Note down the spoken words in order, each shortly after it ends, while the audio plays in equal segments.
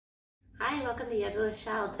Hi, welcome to Yoga with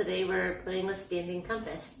Shal. Today we're playing with standing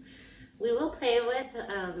compass. We will play with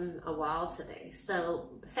a wall today.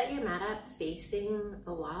 So set your mat up facing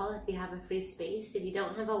a wall if you have a free space. If you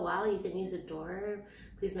don't have a wall, you can use a door.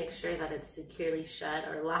 Please make sure that it's securely shut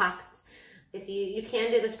or locked. If you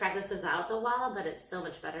can do this practice without the wall, but it's so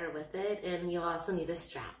much better with it. And you'll also need a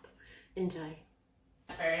strap. Enjoy.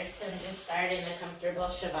 First, and just start in a comfortable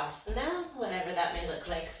Shavasana, whatever that may look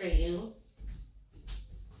like for you.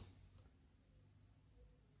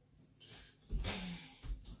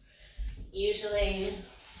 Usually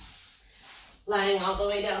lying all the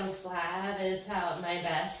way down flat is how my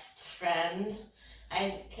best friend.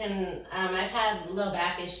 I've had low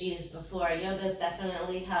back issues before. Yoga's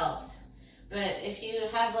definitely helped. But if you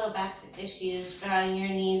have low back issues, drawing your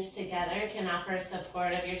knees together can offer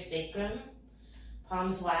support of your sacrum,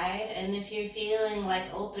 palms wide. And if you're feeling like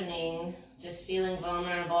opening, just feeling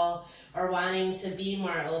vulnerable or wanting to be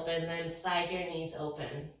more open, then slide your knees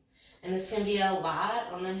open. And this can be a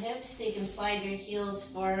lot on the hips, so you can slide your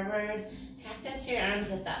heels forward. Cactus your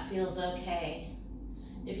arms if that feels okay.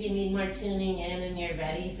 If you need more tuning in and you're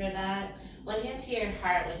ready for that, one hand to your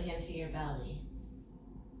heart, one hand to your belly.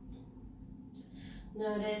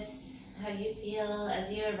 Notice how you feel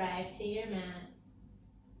as you arrive to your mat.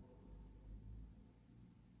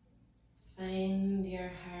 Find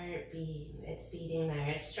your heartbeat. It's beating there.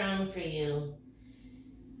 It's strong for you.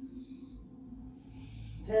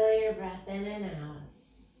 Feel your breath in and out.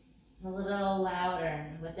 A little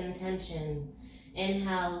louder with intention.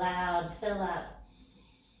 Inhale loud, fill up.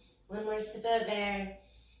 One more sip of air.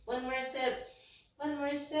 One more sip. One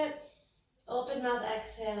more sip. Open mouth,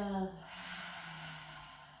 exhale.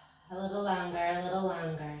 A little longer, a little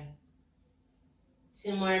longer.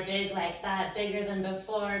 Two more big like that, bigger than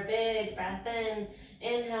before. Big breath in.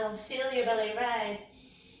 Inhale, feel your belly rise.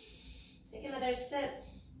 Take another sip,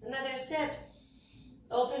 another sip.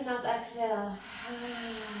 Open mouth, exhale.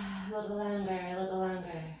 A little longer, a little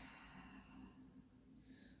longer.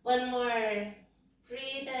 One more.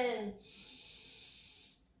 Breathe in.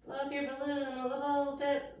 Blow up your balloon a little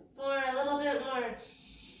bit more, a little bit more.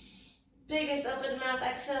 Biggest open mouth,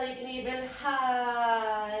 exhale. You can even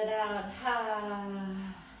ha it out. Ha,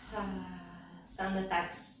 ha. Sound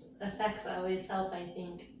effects always help, I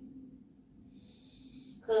think.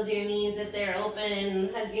 Close your knees if they're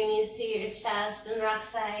open. Hug your knees to your chest and rock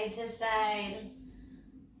side to side.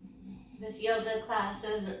 This yoga class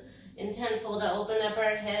is intentful to open up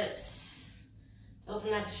our hips, to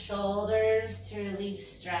open up shoulders, to relieve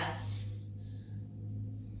stress.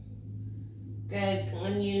 Good.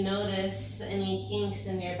 When you notice any kinks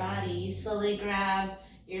in your body, you slowly grab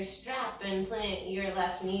your strap and plant your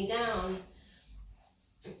left knee down.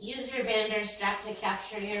 Use your band or strap to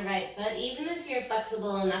capture your right foot. Even if you're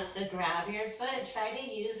flexible enough to grab your foot, try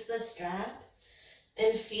to use the strap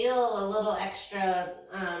and feel a little extra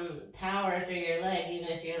power through your leg, even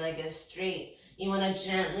if your leg is straight. You want to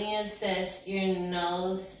gently assist your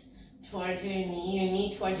nose towards your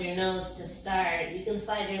knee towards your nose to start. You can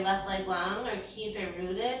slide your left leg long or keep it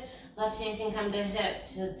rooted. Left hand can come to hip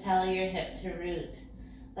to tell your hip to root.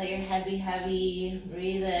 Let your head be heavy.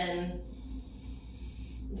 Breathe in.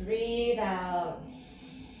 Breathe out.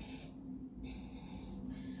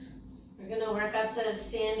 We're going to work up to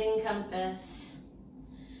standing compass.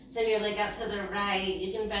 Send your leg out to the right.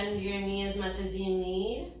 You can bend your knee as much as you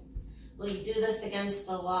need. We'll do this against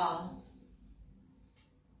the wall.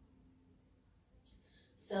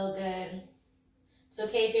 So good. It's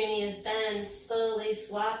okay if your knee is bent. Slowly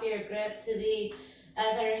swap your grip to the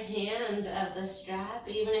other hand of the strap.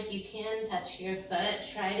 Even if you can touch your foot,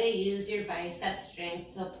 try to use your bicep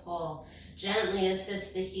strength to pull. Gently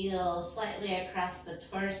assist the heel slightly across the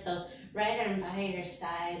torso. Right arm by your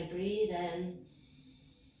side. Breathe in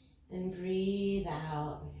and breathe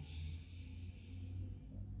out.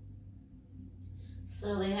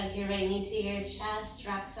 Slowly hug your right knee to your chest.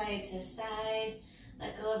 Rock side to side.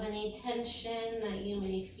 Let go of any tension that you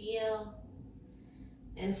may feel.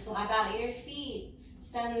 And swap out your feet.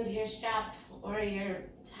 Send your strap or your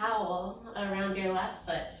towel around your left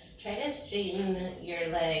foot. Try to straighten your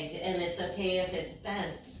leg, and it's okay if it's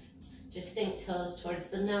bent. Just think toes towards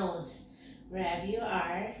the nose. Wherever you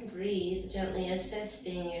are, breathe, gently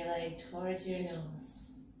assisting your leg towards your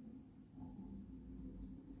nose.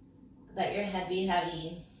 Let your head be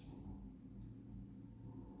heavy.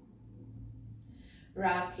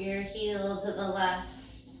 Rock your heel to the left.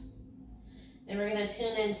 And we're going to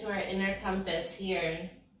tune into our inner compass here.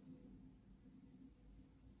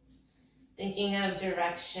 Thinking of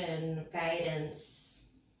direction, guidance.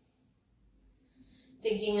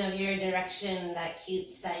 Thinking of your direction, that cute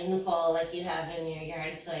sign pole like you have in your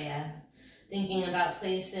yard, Toya. thinking about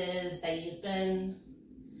places that you've been,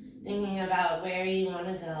 thinking about where you want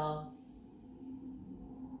to go.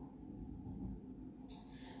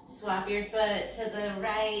 Swap your foot to the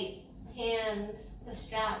right hand, the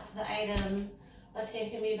strap, the item. Left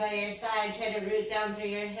hand can be by your side. Try to root down through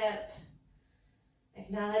your hip.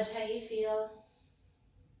 Acknowledge how you feel.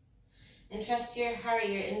 And trust your heart,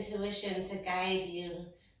 your intuition to guide you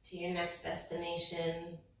to your next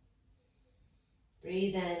destination.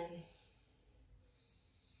 Breathe in.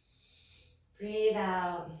 Breathe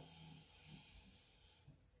out.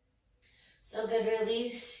 So good.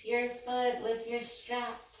 Release your foot with your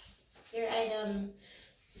strap, your item.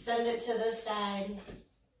 Send it to the side.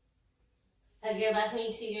 Hug your left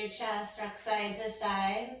knee to your chest, rock side to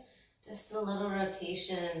side. Just a little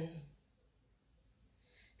rotation.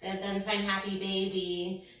 Good, then find happy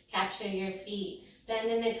baby. Capture your feet.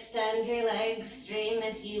 Bend and extend your legs. Straighten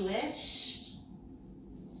if you wish.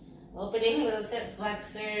 Opening those hip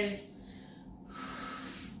flexors.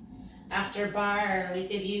 After bar, we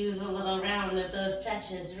could use a little round of those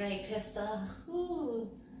stretches, right, Krista? Ooh,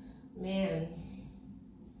 man.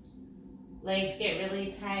 Legs get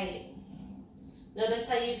really tight. Notice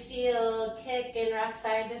how you feel. Kick and rock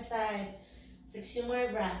side to side for 2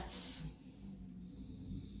 more breaths.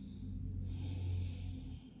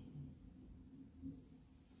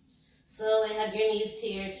 Slowly hug your knees to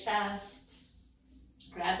your chest.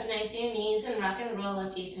 Grab a knife your knees and rock and roll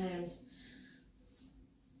a few times.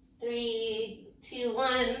 3, 2, 1,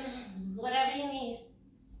 whatever you need.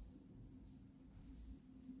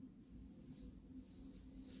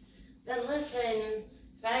 Then listen,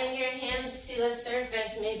 find your hands to a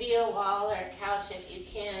surface, maybe a wall or a couch if you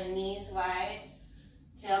can, knees wide,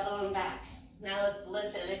 tailbone back. Now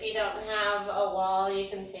listen, if you don't have a wall, you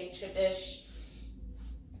can take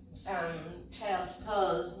child's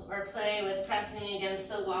pose or play with pressing against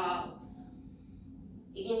the wall.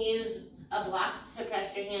 You can use a block to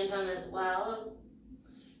press your hands on as well.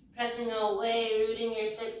 Pressing away, rooting your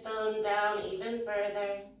sits bone down even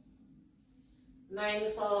further.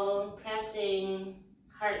 Mindful, pressing,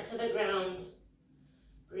 heart to the ground.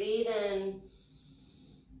 Breathe in,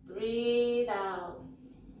 breathe out.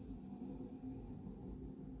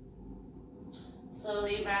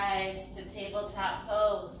 Slowly rise to tabletop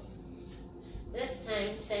pose. This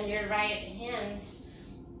time, send your right hand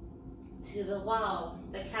to the wall,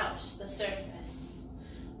 the couch, the surface.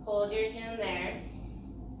 Hold your hand there.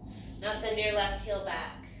 Now send your left heel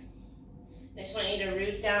back. I just want you to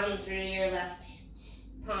root down through your left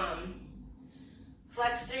palm.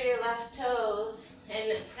 Flex through your left toes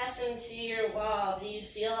and press into your wall. Do you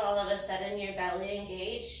feel all of a sudden your belly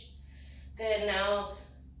engaged? Good, now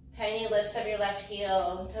tiny lifts of your left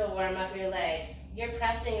heel to warm up your leg. You're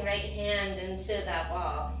pressing right hand into that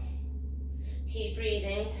wall. Keep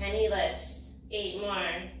breathing, tiny lifts, 8 more.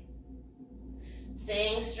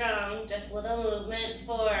 Staying strong, just little movement,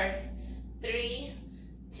 4, 3,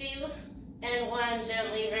 2, and 1.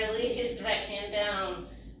 Gently release, right hand down.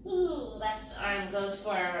 Ooh, left arm goes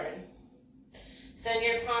forward. Send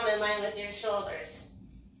your palm in line with your shoulders.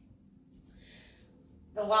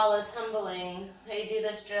 The wall is humbling. I do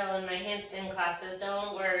this drill in my handstand classes.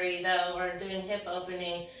 Don't worry though, we're doing hip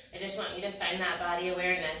opening. I just want you to find that body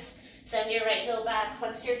awareness. Send your right heel back,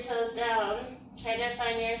 flex your toes down. Try to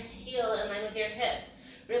find your heel in line with your hip.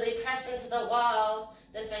 Really press into the wall,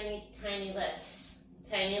 then find tiny lifts.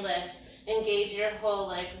 Tiny lift. Engage your whole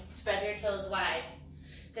leg, spread your toes wide.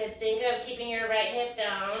 Good, think of keeping your right hip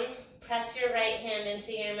down. Press your right hand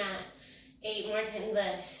into your mat. 8 more tiny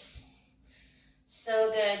lifts.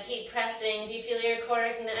 So good, keep pressing. Do you feel your core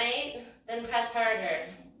ignite? Then press harder.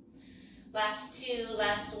 Last 2,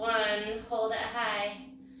 last 1, hold it high.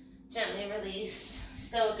 Gently release.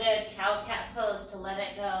 So good, cow-cat pose to let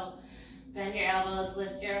it go. Bend your elbows,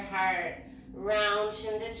 lift your heart. Round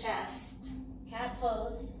chin to chest. Cat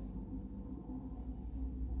pose.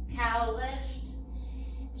 Cow lift.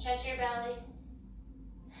 Stretch your belly.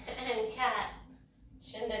 And cat,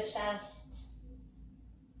 chin to chest.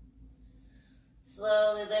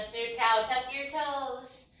 Slowly lift your cow, tuck your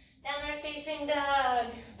toes. Downward facing dog.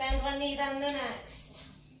 Bend one knee, then the next.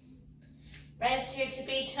 Rise to your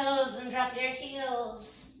tippy toes, then drop your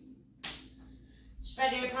heels.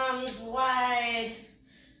 Spread your palms wide.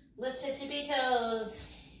 Lift to tippy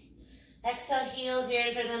toes. Exhale, heels, you're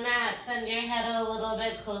in for the mat. Send your head a little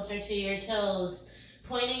bit closer to your toes.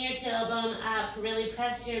 Pointing your tailbone up, really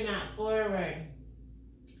press your mat forward.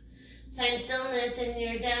 Find stillness in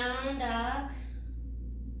your down dog.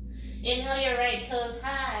 Inhale your right toes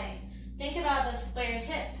high. Think about the square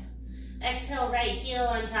hip. Exhale, right heel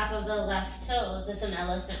on top of the left toes. It's an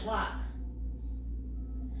elephant walk.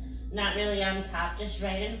 Not really on top, just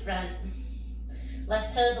right in front.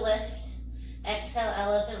 Left toes lift. Exhale,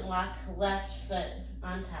 elephant walk, left foot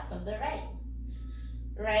on top of the right.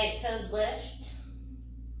 Right toes lift.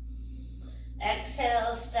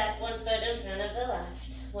 Exhale, step one foot in front of the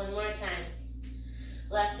left. One more time.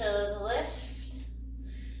 Left toes lift.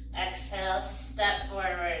 Exhale, step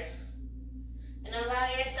forward. And allow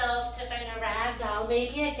yourself to find a ragdoll,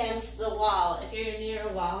 maybe against the wall. If you're near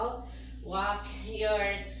a wall, walk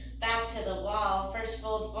your back to the wall. First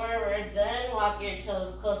fold forward, then walk your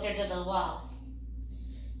toes closer to the wall.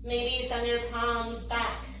 Maybe send your palms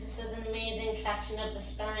back. This is an amazing traction of the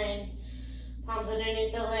spine. Palms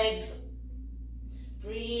underneath the legs.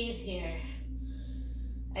 Breathe here.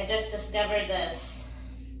 I just discovered this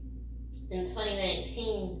in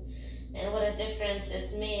 2019, and what a difference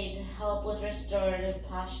it's made to help with restorative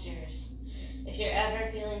postures. If you're ever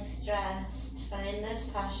feeling stressed, find this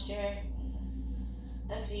posture.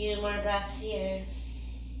 A few more breaths here.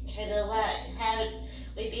 Try to let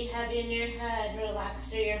weight be heavy in your head.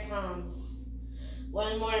 Relax through your palms.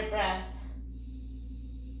 One more breath.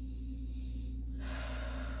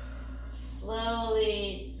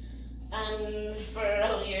 Slowly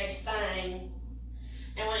unfurl your spine.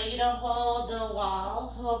 I want you to hold the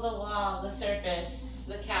wall, the surface,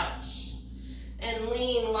 the couch. And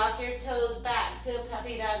lean, walk your toes back to a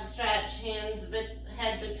puppy dog stretch.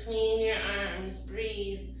 Head between your arms.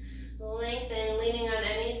 Breathe. Lengthen, leaning on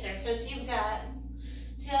any surface you've got.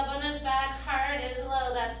 Tailbone is back, heart is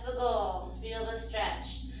low, that's the goal. Feel the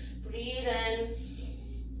stretch. Breathe in,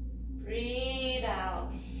 breathe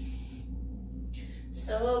out.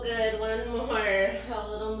 So good, one more, a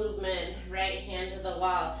little movement. Right hand to the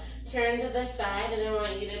wall. Turn to the side and I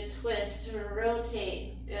want you to twist,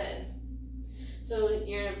 rotate, good. So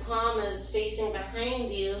your palm is facing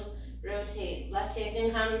behind you, rotate. Left hand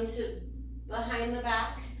can come to behind the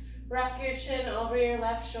back. Rock your chin over your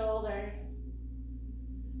left shoulder.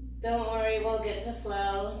 Don't worry, we'll get to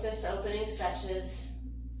flow, just opening stretches.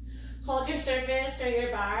 Hold your surface or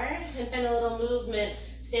your bar and find a little movement.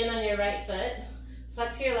 Stand on your right foot.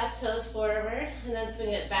 Flex your left toes forward and then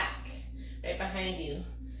swing it back, right behind you.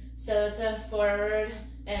 So it's a forward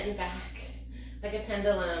and back, like a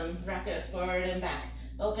pendulum. Rock it forward and back.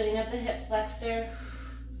 Opening up the hip flexor.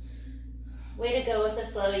 Way to go with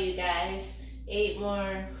the flow, you guys. 8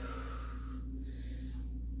 more.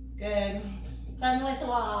 Good. Fun with the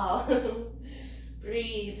wall.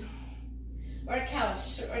 Breathe. Or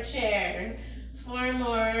couch or chair. 4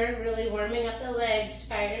 more. Really warming up the legs,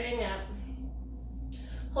 firing up.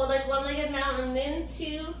 Hold like one-legged mountain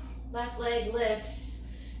into left leg lifts.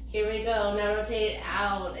 Here we go. Now rotate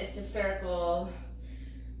out. It's a circle.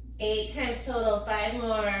 8 times total. 5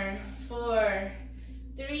 more. 4,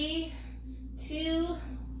 3, 2,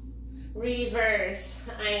 reverse.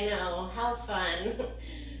 I know. How fun.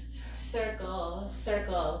 Circle,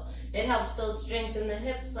 circle. It helps build strength in the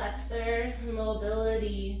hip flexor,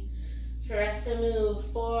 mobility for us to move.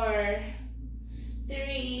 4,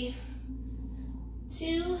 3,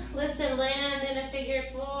 2. Listen, land in a figure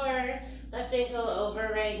 4. Left ankle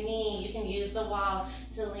over right knee. You can use the wall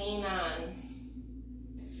to lean on.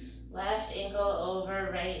 Left ankle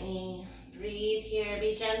over right knee. Breathe here.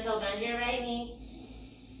 Be gentle. Bend your right knee.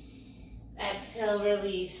 Exhale,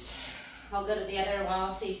 release. I'll go to the other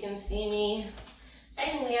wall so you can see me.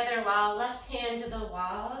 Finding the other wall, left hand to the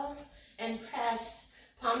wall and press.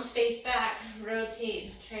 Palms face back,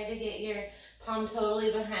 rotate. Try to get your palm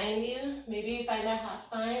totally behind you. Maybe you find a half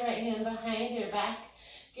spine, right hand behind your back.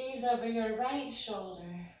 Gaze over your right shoulder.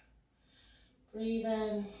 Breathe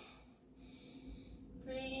in,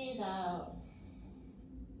 breathe out.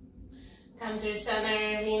 Come through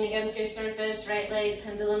center, lean against your surface, right leg,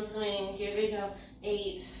 pendulum swing. Here we go,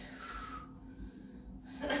 8.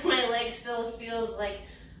 My leg still feels like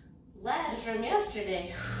lead from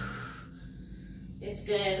yesterday. It's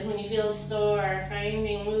good. When you feel sore,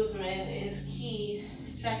 finding movement is key.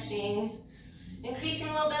 Stretching.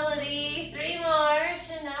 Increasing mobility. 3 more.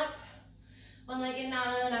 Chin up. One-legged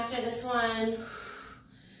mountain after this one.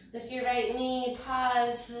 Lift your right knee.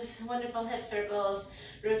 Pause. This wonderful hip circles.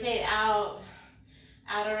 Rotate out.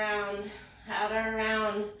 Out around. Out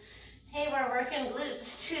around. Hey, we're working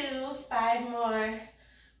glutes too. 5 more.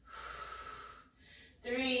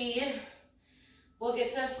 3. We'll get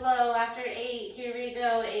to flow after 8. Here we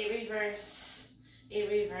go. 8 reverse. 8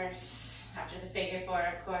 reverse. After the figure 4,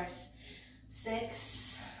 of course.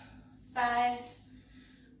 6, 5,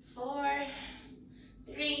 4,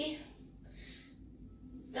 3,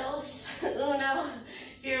 dos, uno.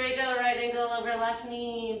 Here we go. Right ankle over left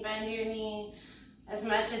knee. Bend your knee as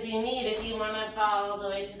much as you need. If you want to fall all the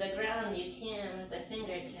way to the ground, you can with the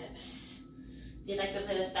fingertips. If you'd like to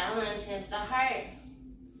play with balance, hands to heart.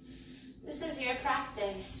 This is your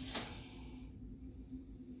practice.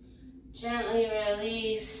 Gently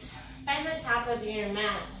release. Find the top of your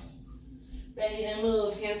mat. Ready to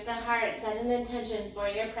move, hands to heart. Set an intention for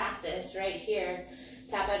your practice right here,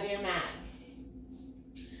 top of your mat.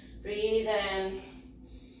 Breathe in.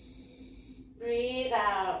 Breathe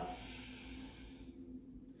out.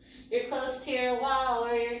 You're close to your wall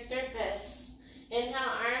or your surface.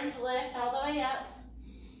 Inhale, arms lift all the way up.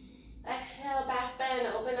 Exhale, back bend,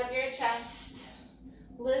 open up your chest.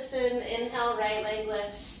 Listen, inhale, right leg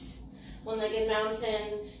lifts. One-legged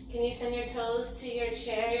mountain. Can you send your toes to your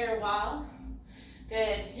chair, your wall?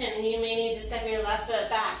 Good. And you may need to step your left foot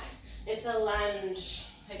back. It's a lunge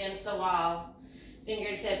against the wall.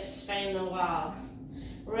 Fingertips find the wall.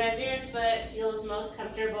 Wherever your foot feels most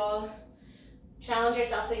comfortable, challenge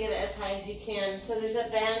yourself to get it as high as you can. So there's a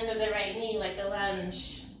bend of the right knee like a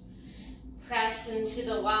lunge. Press into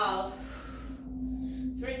the wall.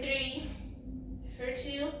 For 3, for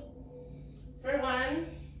 2, for 1.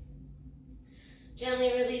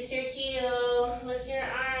 Gently release your heel. Lift your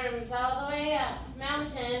arms all the way up.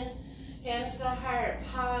 Mountain. Hands to heart.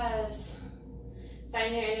 Pause.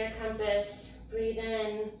 Find your inner compass. Breathe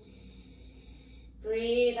in.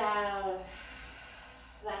 Breathe out.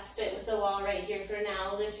 Last bit with the wall right here for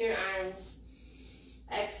now. Lift your arms.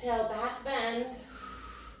 Exhale, back bend.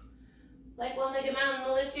 Like one-legged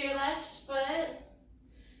mountain, lift your left foot.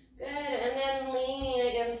 Good, and then leaning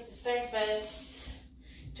against the surface.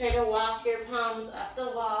 Try to walk your palms up the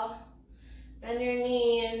wall. Bend your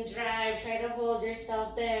knee and drive. Try to hold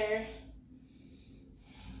yourself there.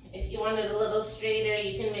 If you want it a little straighter,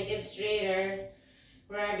 you can make it straighter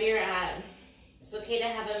wherever you're at. It's okay to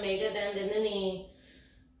have a mega bend in the knee.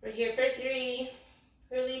 We're here for 3.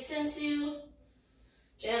 Release in 2.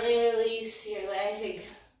 Gently release your leg.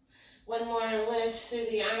 One more lift through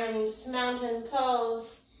the arms. Mountain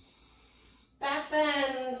pose. Back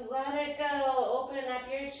bend. Let it go. Open up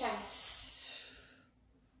your chest.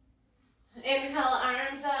 Inhale,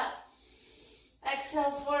 arms up.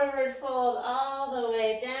 Exhale, forward fold all the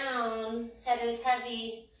way down. Head is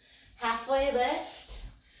heavy. Halfway lift.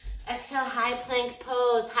 Exhale, high plank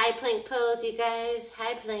pose. High plank pose, you guys.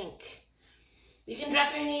 High plank. You can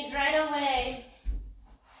drop your knees right away.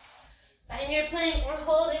 Find your plank. We're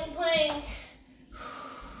holding plank.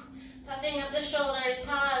 Puffing up the shoulders.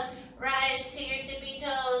 Pause. Rise to your tippy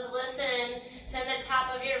toes. Listen. Send the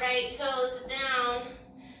top of your right toes down.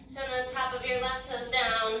 Send the top of your left toes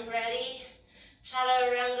down. Ready?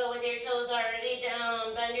 Chaturanga with your toes already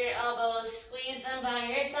down. Bend your elbows. Squeeze them by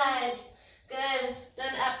your sides. Good.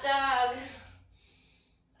 Then up dog.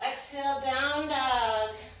 Exhale, down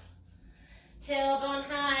dog. Tailbone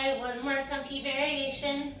high. One more funky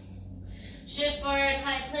variation. Shift forward,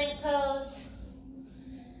 high plank pose.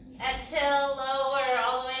 Exhale, lower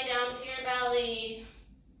all the way down to your belly.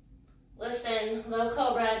 Listen, low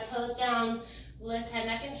cobra, toes down. Lift head,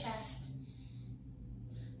 neck, and chest.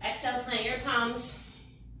 Exhale, plant your palms.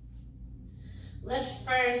 Lift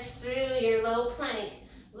first through your low plank.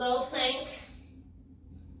 Low plank.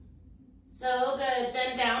 So good.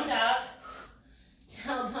 Then down dog.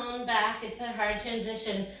 Tailbone back. It's a hard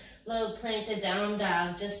transition. Low plank to down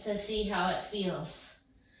dog just to see how it feels.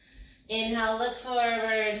 Inhale, look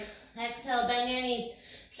forward. Exhale, bend your knees.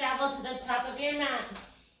 Travel to the top of your mat.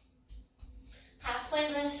 Halfway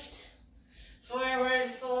lift. Forward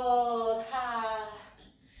fold. Ha.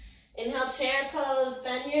 Inhale, chair pose.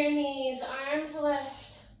 Bend your knees. Arms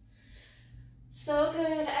lift. So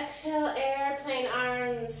good. Exhale, airplane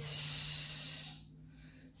arms.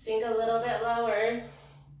 Sink a little bit lower.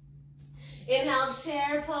 Inhale,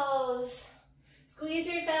 chair pose. Squeeze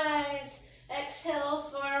your thighs. Exhale,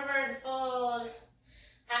 forward fold.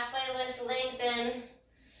 Halfway lift, lengthen.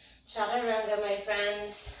 Chaturanga, my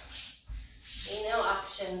friends. You know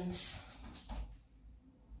options.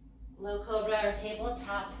 Low cobra or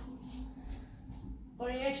tabletop. Or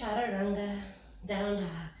your chaturanga, down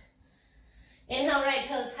dog. Inhale, right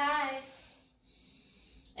toes high.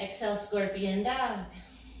 Exhale, scorpion dog.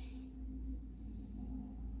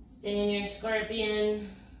 Stay in your scorpion.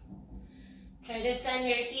 Try to send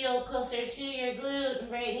your heel closer to your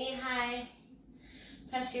glute, right knee high.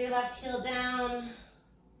 Press your left heel down.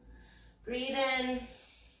 Breathe in.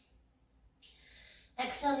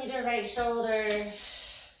 Exhale, knee to right shoulder.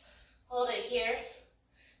 Hold it here.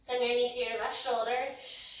 Send your knee to your left shoulder.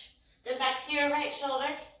 Then back to your right shoulder.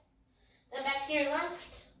 Then back to your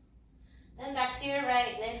left. Then back to your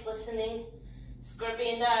right. Nice listening.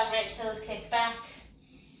 Scorpion dog, right toes kick back.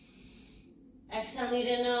 Exhale, knee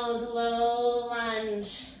to nose, low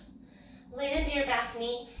lunge. Land your back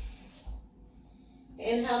knee.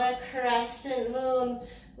 Inhale a crescent moon.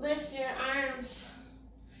 Lift your arms.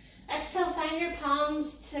 Exhale, find your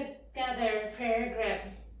palms together, prayer grip.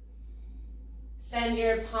 Send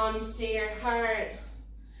your palms to your heart.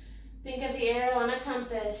 Think of the arrow on a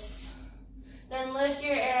compass. Then lift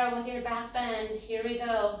your arrow with your back bend. Here we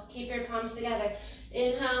go. Keep your palms together.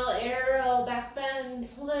 Inhale, arrow, back bend,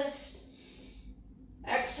 lift.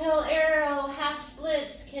 Exhale, arrow, half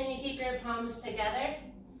splits. Can you keep your palms together?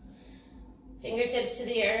 Fingertips to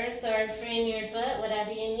the earth or frame your foot,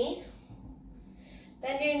 whatever you need.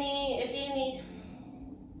 Bend your knee if you need.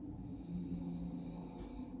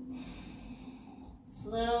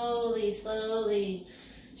 Slowly, slowly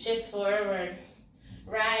shift forward.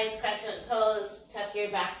 Rise, crescent pose, tuck your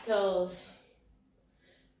back toes.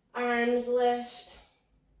 Arms lift.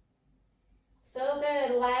 So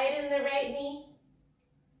good. Light in the right knee.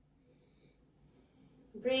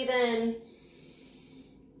 Breathe in.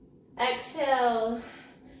 Exhale.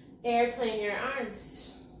 Airplane your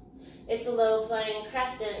arms. It's a low flying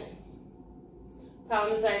crescent.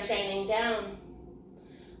 Palms are shining down.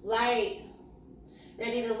 Light.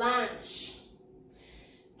 Ready to launch.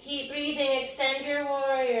 Keep breathing. Extend your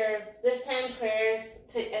warrior. This time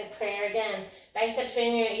prayer again. Biceps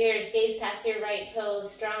train your ears. Gaze past your right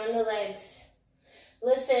toes. Strong in the legs.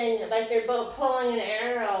 Listen like you're pulling an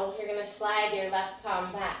arrow. You're going to slide your left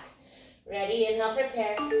palm back. Ready? Inhale,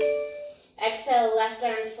 prepare. Exhale, left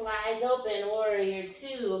arm slides open. Warrior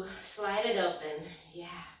 2. Slide it open. Yeah,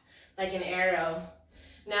 like an arrow.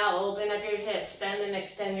 Now open up your hips. Bend and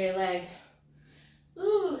extend your leg.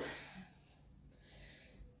 Ooh.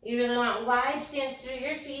 You really want wide stance through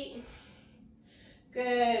your feet.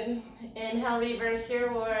 Good. Inhale, reverse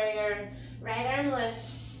your warrior. Right arm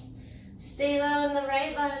lifts. Stay low in the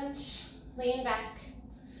right lunge. Lean back.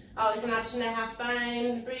 Always an option to half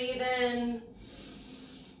bind. Breathe in.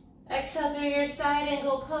 Exhale through your side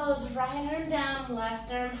angle pose. Right arm down,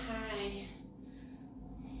 left arm high.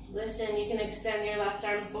 Listen, you can extend your left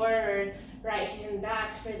arm forward, right hand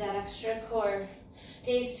back for that extra core.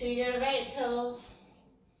 Gaze to your right toes.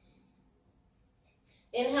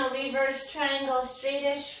 Inhale, reverse triangle,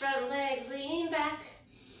 straightish front leg, lean back.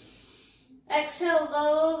 Exhale,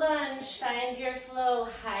 low lunge, find your flow,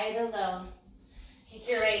 high to low. Kick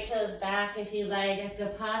your right toes back if you like, a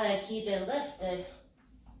Gapada, keep it lifted.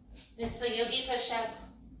 It's the yogi push-up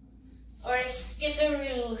or a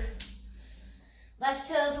skipperoo.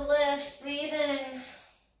 Left toes lift, breathe in.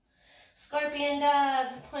 Scorpion dog,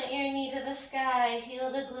 point your knee to the sky,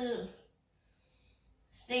 heel to glute.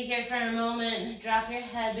 Stay here for a moment, drop your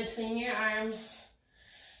head between your arms.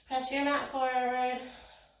 Press your mat forward.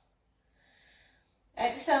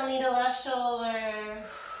 Exhale, knee to left shoulder.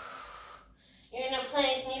 You're in a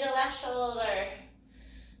plank, knee to left shoulder.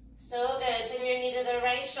 So good, send your knee to the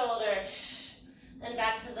right shoulder. Then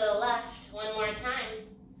back to the left, one more time.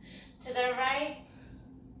 To the right,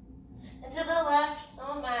 and to the left,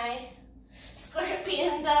 oh my.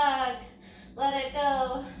 Scorpion dog, let it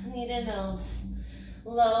go, knee to nose.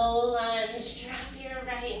 Low lunge, drop your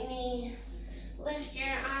right knee. Lift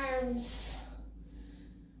your arms.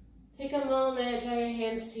 Take a moment, draw your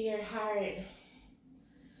hands to your heart.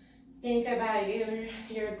 Think about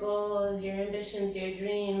your goals, your ambitions, your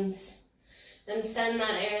dreams. Then send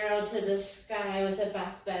that arrow to the sky with a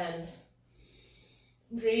back bend.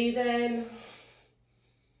 Breathe in.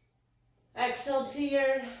 Exhale to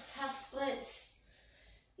your half splits.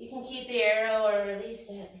 You can keep the arrow or release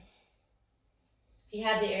it. If you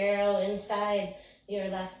have the arrow inside your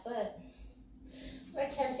left foot, or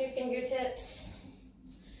tent your fingertips.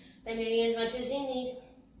 Bend your knee as much as you need.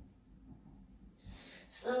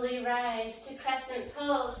 Slowly rise to crescent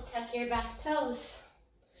pose. Tuck your back toes.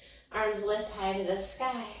 Arms lift high to the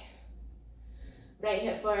sky. Right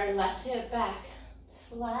hip forward, left hip back.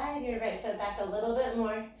 Slide your right foot back a little bit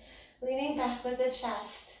more. Leaning back with the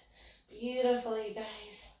chest. Beautiful, you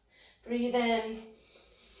guys. Breathe in.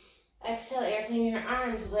 Exhale, airplane your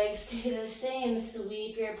arms. Legs stay the same.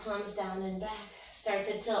 Sweep your palms down and back. Start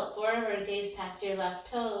to tilt forward, gaze past your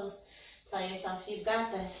left toes. Tell yourself you've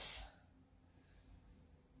got this.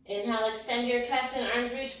 Inhale, extend your crescent,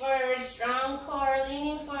 arms reach forward, strong core,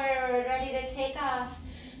 leaning forward, ready to take off.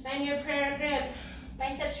 Find your prayer grip,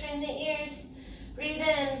 biceps train the ears. Breathe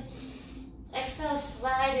in. Exhale,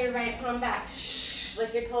 slide your right palm back,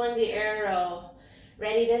 like you're pulling the arrow.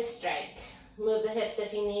 Ready to strike. Move the hips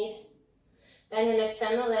if you need. Bend and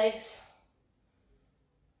extend the legs.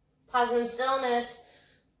 Pause in stillness,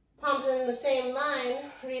 palms in the same line,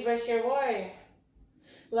 reverse your warrior.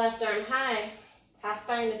 Left arm high, half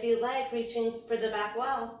bind if you like, reaching for the back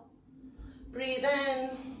wall. Breathe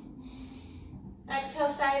in, Exhale,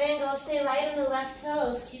 side angle. Stay light in the left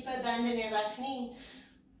toes. Keep a bend in your left knee.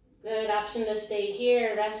 Good option to stay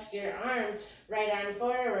here. Rest your arm. Right arm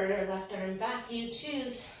forward or left arm back. You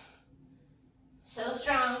choose. So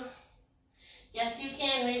strong. Yes, you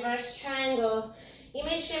can. Reverse triangle. You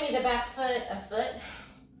may shimmy the back foot a foot.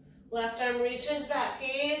 Left arm reaches back,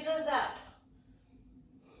 gazes up.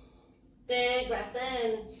 Big breath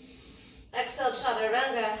in. Exhale,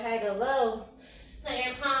 chaturanga, high to low. Plant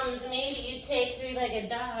your palms. Maybe you take three-legged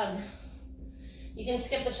dog. You can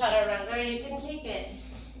skip the chaturanga or you can take it.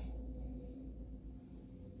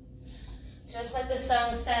 Just like the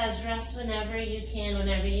song says, rest whenever you can,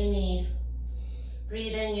 whenever you need.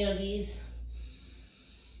 Breathe in, yogis.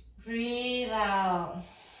 Breathe out.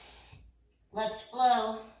 Let's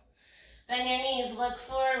flow. Bend your knees, look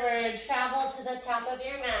forward, travel to the top of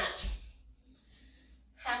your mat.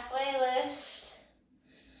 Halfway lift.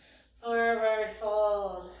 Forward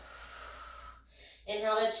fold.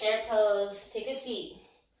 Inhale to chair pose. Take a seat.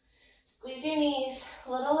 Squeeze your knees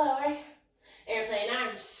a little lower. Airplane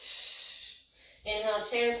arms. Inhale,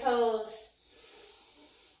 chair pose.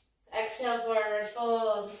 Exhale, forward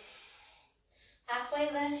fold. Halfway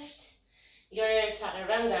lift. Your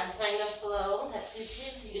chaturanga. Find a flow that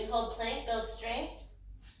suits you. You can hold plank, build strength.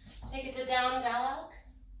 Take it to down dog.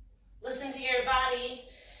 Listen to your body.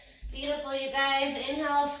 Beautiful, you guys.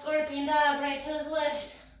 Inhale, scorpion dog. Right toes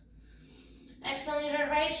lift. Exhale, your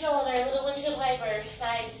right shoulder. Little windshield wiper.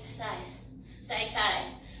 Side to side. Side, side.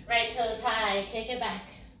 Right toes high. Kick it back.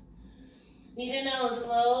 Knee to nose.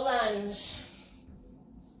 Low lunge.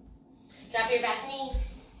 Drop your back knee.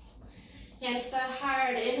 Hands to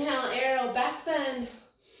heart. Inhale, arrow, back bend.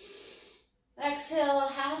 Exhale,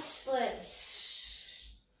 half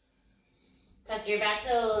splits. Tuck your back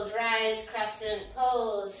toes. Rise, crescent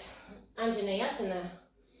pose. Vinyasa.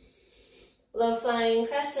 Low flying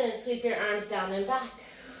crescent. Sweep your arms down and back.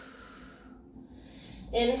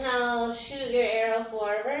 Inhale, shoot your arrow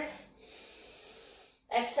forward.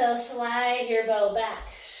 Exhale, slide your bow back.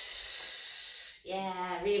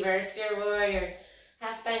 Yeah, reverse your warrior.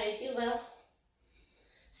 Half bend if you will.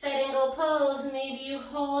 Side angle pose. Maybe you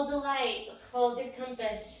hold the light. Hold your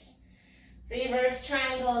compass. Reverse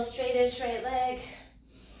triangle. Straight right leg.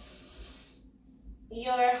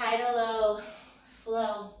 Your high to low.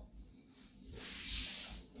 Flow.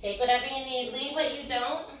 Take whatever you need. Leave what you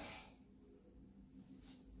don't.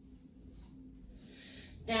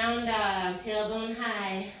 Down dog. Tailbone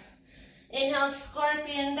high. Inhale,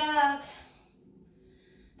 scorpion dog.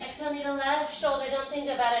 Exhale, knee to left shoulder. Don't think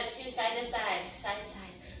about it. Two side to side. Side, side.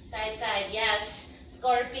 Side, side. Yes.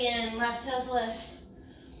 Scorpion. Left toes lift.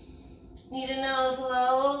 Knee to nose.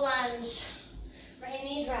 Low lunge. Right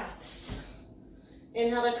knee drops.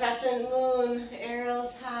 Inhale the crescent moon.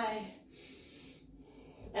 Arrows high.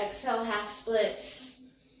 Exhale, half splits.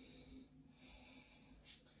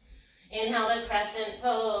 Inhale the crescent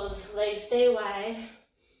pose. Legs stay wide.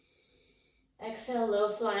 Exhale, low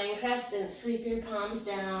flying crescent. Sweep your palms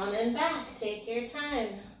down and back. Take your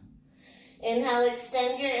time. Inhale,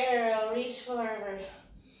 extend your arrow. Reach forward.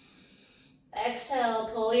 Exhale,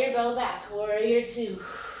 pull your bow back. Warrior two.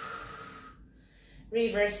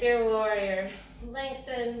 Reverse your warrior.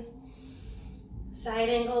 Lengthen. Side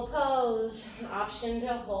angle pose. Option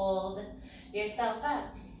to hold yourself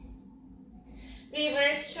up.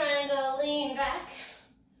 Reverse triangle. Lean back.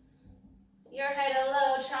 Your high to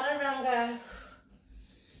low. Chaturanga.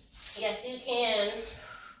 Yes, you can.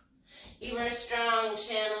 You are strong.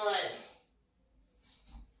 Channel it.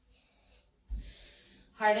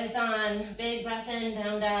 Heart is on. Big breath in.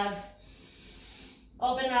 Down dog.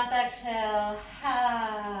 Open mouth. Exhale.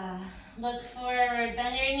 Ha. Look forward.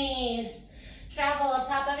 Bend your knees. Travel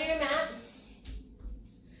top of your mat.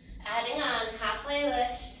 Adding on. Halfway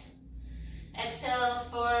lift. Exhale.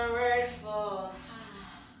 Forward fold.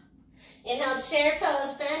 Inhale, chair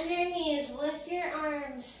pose. Bend your knees. Lift your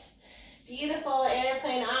arms. Beautiful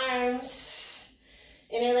airplane arms.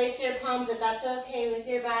 Interlace your palms if that's okay with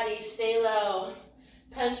your body. Stay low.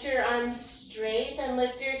 Punch your arms straight and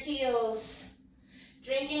lift your heels.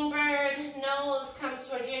 Drinking bird. Nose comes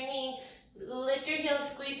towards your knee. Lift your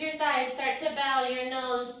heels. Squeeze your thighs. Start to bow your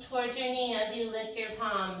nose towards your knee as you lift your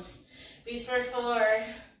palms. Breathe for 4.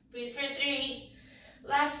 Breathe for 3.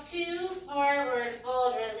 Last 2. Forward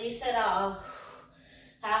fold. Release it all.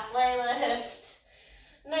 Halfway lift.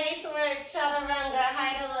 Nice work, chaturanga,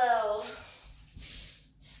 high to low.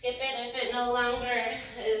 Skip it if it no longer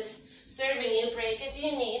is serving you. Break if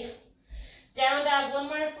you need. Down dog, one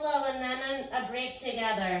more flow and then a break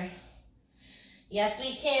together. Yes,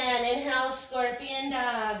 we can. Inhale, scorpion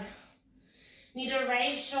dog. Knee to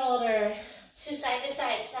right shoulder. Two side to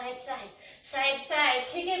side, side, side. Side, side,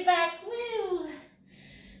 kick it back, woo.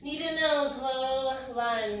 Knee to nose, low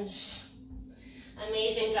lunge.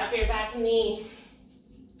 Amazing, drop your back knee.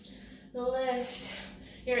 Lift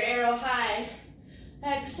your arrow high.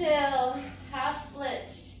 Exhale, half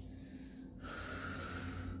splits.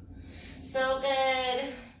 So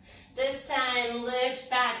good. This time, lift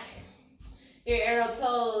back your arrow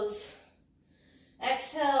pose.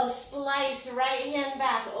 Exhale, splice, right hand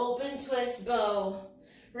back, open twist bow.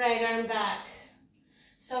 Right arm back.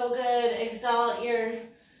 So good. Exalt your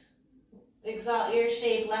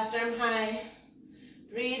shape, left arm high.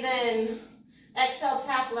 Breathe in. Exhale,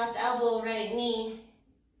 tap left elbow, right knee.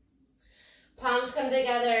 Palms come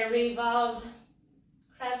together, revolved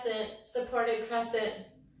crescent, supported crescent.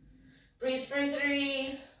 Breathe for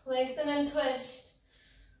 3, lengthen and twist.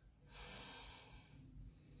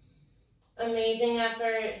 Amazing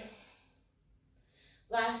effort.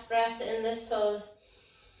 Last breath in this pose.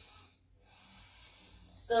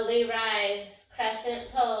 Slowly rise,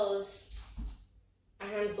 crescent pose.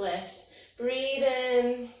 Arms lift. Breathe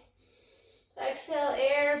in. Exhale,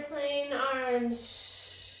 airplane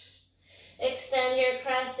arms. Extend your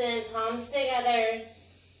crescent, palms together.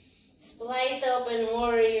 Splice open,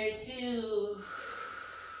 warrior 2.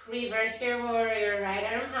 Reverse your warrior, right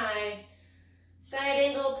arm high. Side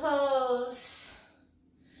angle pose.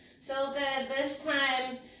 So good. This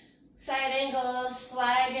time, side angle,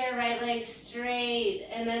 slide your right leg straight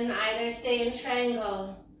and then either stay in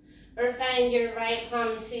triangle or find your right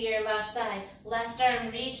palm to your left thigh. Left arm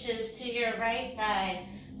reaches to your right thigh.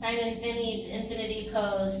 Find infinity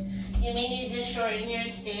pose. You may need to shorten your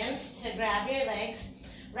stance to grab your legs.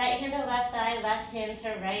 Right hand to left thigh, left hand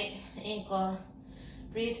to right ankle.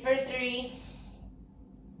 Breathe for 3.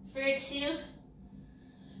 For 2.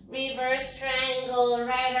 Reverse triangle,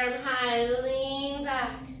 right arm high, lean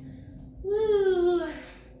back. Woo.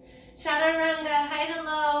 Chaturanga, high to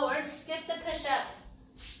low, or skip the push-up.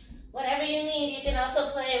 Whatever you need, you can also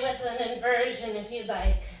play with an inversion if you'd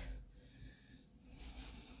like.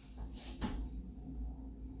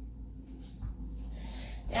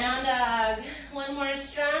 Down dog. One more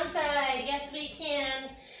strong side. Yes, we can.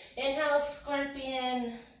 Inhale,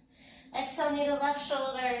 scorpion. Exhale, knee to left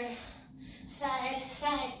shoulder. Side,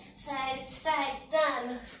 side, side, side.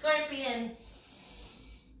 Done. Scorpion.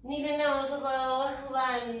 Knee to nose, low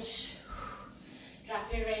lunge.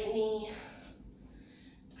 Drop your right knee.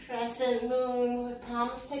 Crescent moon with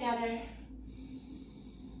palms together.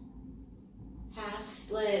 Half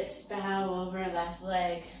splits, bow over left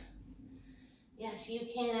leg. Yes, you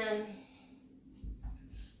can.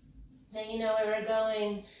 Now you know where we're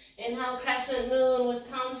going. Inhale, crescent moon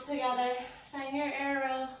with palms together. Find your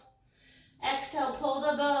arrow. Exhale, pull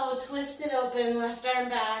the bow, twist it open, left arm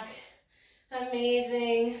back.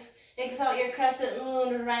 Amazing. Exalt your crescent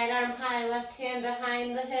moon, right arm high, left hand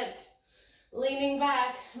behind the hip. Leaning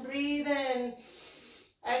back, breathe in.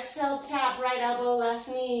 Exhale, tap right elbow, left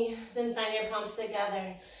knee. Then find your palms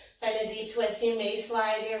together. Find a deep twist. You may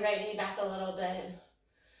slide your right knee back a little bit.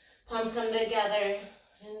 Palms come together.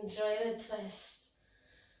 Enjoy the twist.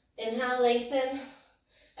 Inhale, lengthen.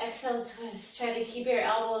 Exhale, twist. Try to keep your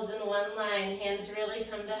elbows in one line. Hands really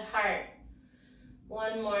come to heart.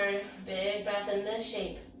 One more big breath in this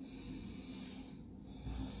shape.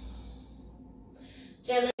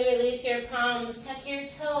 Gently release your palms. Tuck your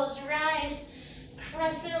toes. Rise.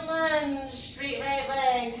 Crescent lunge. Straight right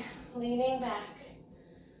leg. Leaning back.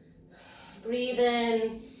 Breathe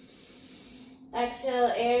in.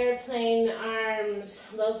 Exhale, airplane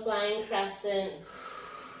arms. Low flying crescent.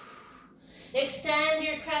 Extend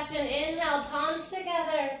your crescent. Inhale, palms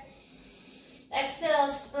together. Exhale,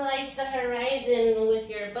 slice the horizon with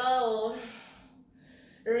your bow.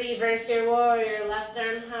 Reverse your warrior, left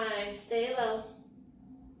arm high. Stay low.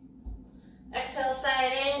 Exhale,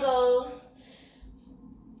 side angle.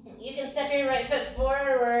 You can step your right foot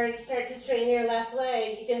forward, start to straighten your left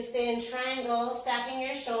leg. You can stay in triangle, stacking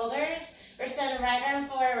your shoulders, or send right arm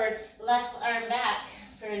forward, left arm back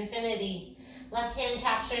for infinity. Left hand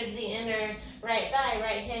captures the inner right thigh,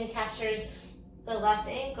 right hand captures the left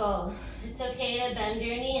ankle. It's okay to bend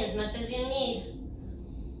your knee as much as you need.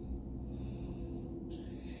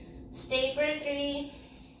 Stay for 3.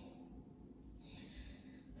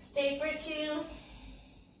 Stay for 2.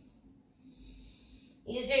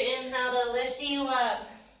 Use your inhale to lift you up.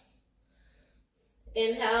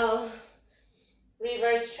 Inhale,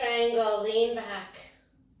 reverse triangle, lean back.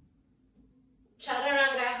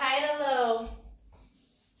 Chaturanga, high to low.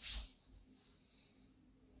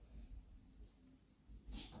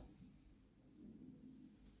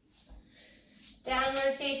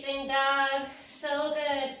 Downward facing dog, so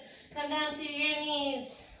good. Come down to your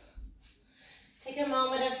knees. a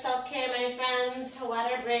moment of self-care, my friends.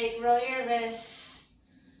 Water break, roll your wrists.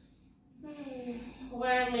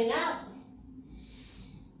 Warming up.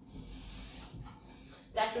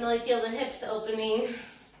 Definitely feel the hips opening.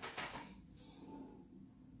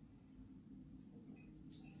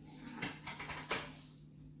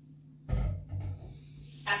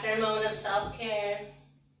 After a moment of self-care.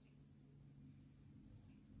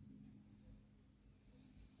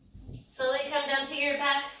 Slowly come down to your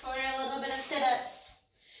back for a little bit of sit-ups.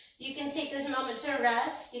 You can take this moment to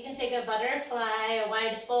rest. You can take a butterfly, a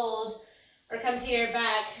wide fold, or come to your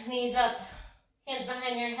back, knees up, hands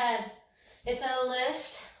behind your head. It's a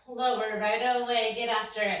lift, lower, right away, get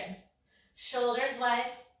after it. Shoulders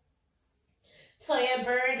wide. Toya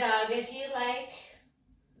bird dog if you like.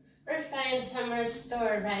 Or find some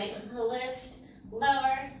restore, right? Lift,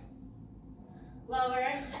 lower,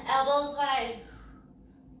 lower, elbows wide.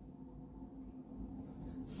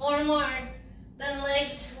 4 more. Then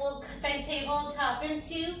legs will find tabletop in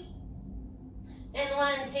 2. And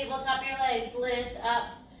 1, tabletop your legs, lift up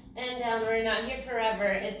and down. We're not here forever.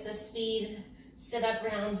 It's a speed sit-up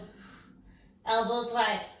round. Elbows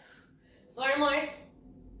wide. 4 more.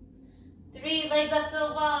 3, legs up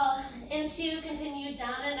the wall. In 2, continue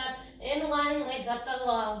down and up. In 1, legs up the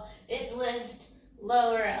wall. It's lift,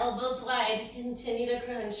 lower, elbows wide. Continue to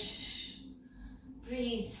crunch.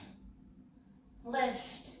 Breathe.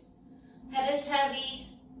 Lift. Head is heavy.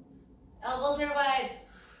 Elbows are wide.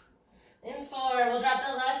 In 4, we'll drop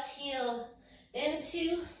the left heel. In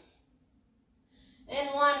 2. In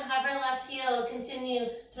 1, hover left heel. Continue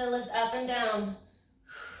to lift up and down.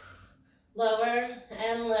 Lower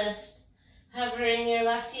and lift. Hovering your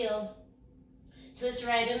left heel. Twist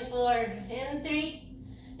right in 4. In 3.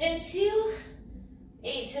 In 2.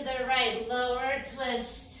 8 to the right. Lower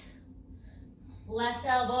twist. Left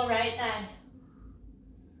elbow, right thigh.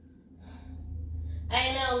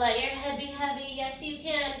 I know, let your head be heavy. Yes, you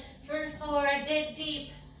can. For 4, dig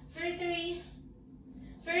deep. For 3.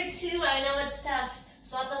 For 2, I know it's tough.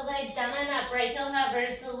 Swap the legs down and up. Right heel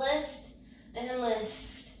hovers to lift and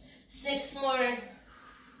lift. 6 more.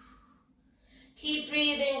 Keep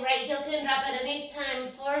breathing. Right heel can drop at any time.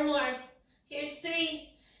 4 more. Here's 3.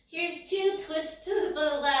 Here's 2. Twist to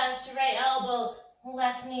the left. Right elbow.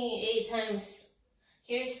 Left knee 8 times.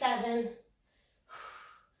 Here's 7.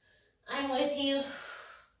 I'm with you.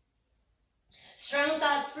 Strong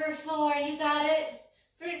thoughts for 4. You got it.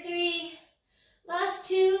 For 3. Last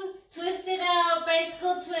 2. Twist it out.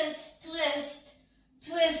 Bicycle twist. Twist.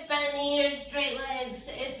 Twist. Bend knee or straight legs.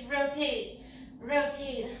 It's rotate.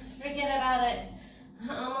 Rotate. Forget about it.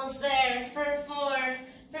 Almost there. For 4.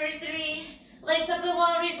 For 3. Legs up the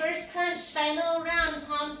wall. Reverse crunch. Final round.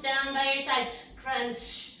 Palms down by your side.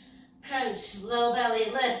 Crunch. Crunch. Low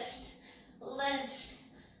belly. Lift. Lift.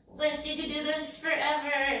 Lift. You could do this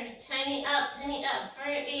forever. Tiny up for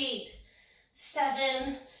 8.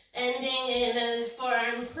 7. Ending in a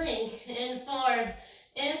forearm plank. In 4.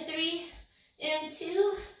 In 3. In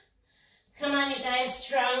 2. Come on, you guys.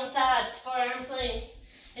 Strong thoughts. Forearm plank.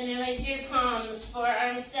 Interlace your palms.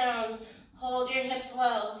 Forearms down. Hold your hips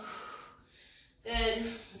low. Good.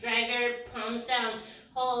 Drag your palms down.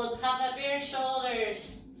 Hold. Puff up your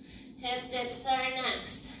shoulders. Hip dips are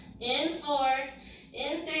next. In 4.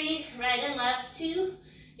 In 3. Right and left. 2.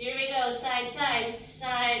 Here we go. Side, side.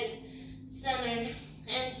 Side. Center.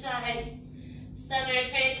 And side. Center.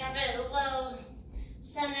 Try to tap it low.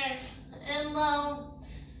 Center. And low.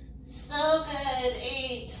 So good.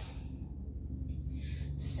 8.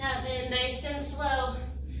 7. Nice and slow.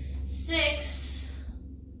 6.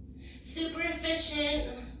 Super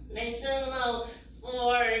efficient. Nice and low.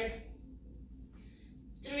 4.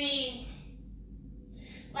 3.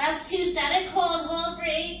 Last 2. Static hold. Hold for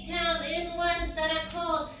 8 count. In 1. Static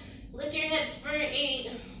hold. Lift your hips for 8.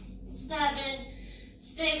 7.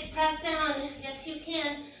 6. Press down. Yes, you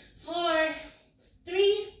can. 4.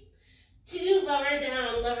 3. 2. Lower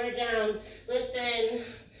down. Lower down. Listen.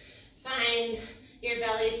 Find your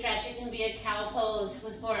belly stretch. It can be a cow pose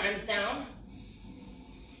with forearms down.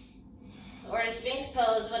 Or a sphinx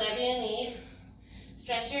pose, whatever you need.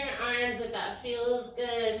 Stretch your arms if that feels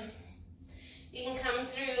good. You can come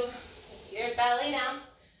through your belly down.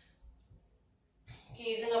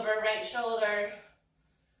 Gazing over right shoulder.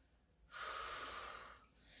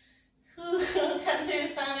 Come through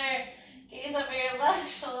center. Gaze over your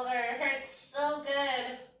left shoulder. It hurts so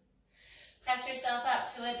good. Press yourself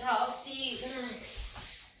up to a tall seat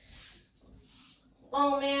next.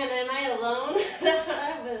 Oh man, am I alone?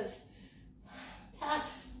 That was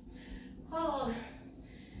tough. Oh.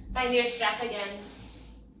 Find your strap again.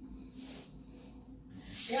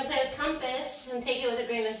 You're going to play with compass and take it with a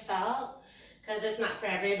grain of salt. because it's not for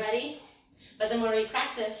everybody. But the more we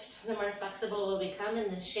practice, the more flexible we'll become in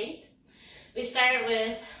this shape. We start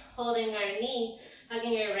with holding our knee,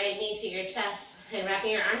 hugging your right knee to your chest, and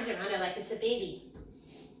wrapping your arms around it like it's a baby.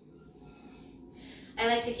 I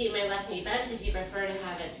like to keep my left knee bent. If you prefer to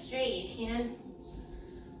have it straight, you can.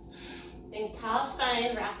 Think tall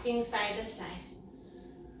spine, rocking side to side.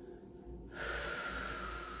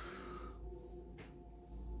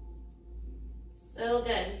 So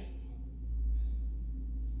good.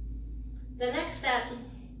 The next step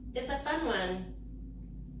is a fun one.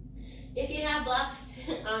 If you have blocks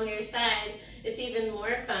on your side, it's even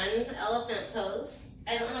more fun. Elephant pose.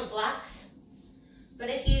 I don't have blocks, but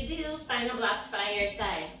if you do, find the blocks by your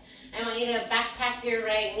side. I want you to backpack your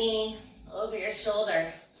right knee over your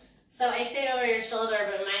shoulder. So I say over your shoulder,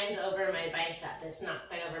 but mine's over my bicep. It's not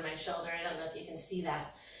quite over my shoulder. I don't know if you can see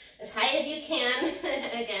that. As high as you can.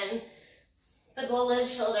 Again, the goal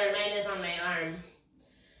is shoulder. Mine is on my arm.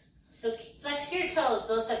 So flex your toes,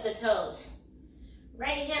 both sets of toes. Right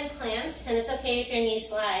hand plants, and it's okay if your knee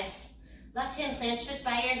slides. Left hand plants just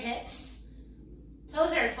by your hips.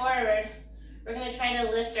 Toes are forward. We're going to try to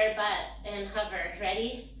lift our butt and hover.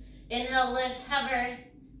 Ready? Inhale, lift, hover.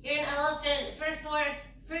 You're an elephant for 4,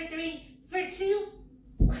 for 3, for 2.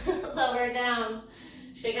 Lower down.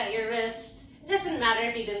 Shake out your wrist. It doesn't matter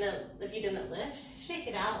if you didn't lift. Shake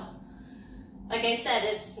it out. Like I said,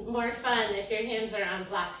 it's more fun if your hands are on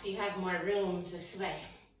blocks. You have more room to sway.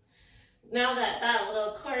 Now that that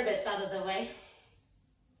little core bit's out of the way,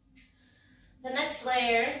 the next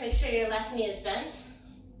layer, make sure your left knee is bent.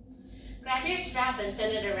 Grab your strap and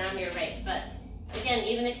send it around your right foot. Again,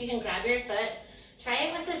 even if you can grab your foot, try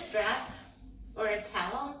it with a strap or a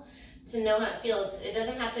towel to know how it feels. It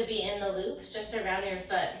doesn't have to be in the loop, just around your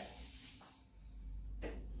foot.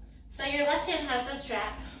 So your left hand has the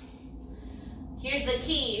strap. Here's the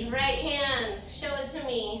key, right hand, show it to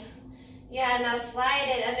me. Yeah, now slide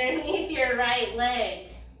it underneath your right leg.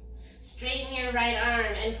 Straighten your right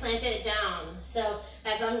arm and plant it down. So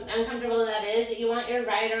as uncomfortable as that is, you want your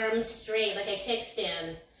right arm straight, like a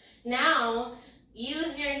kickstand. Now,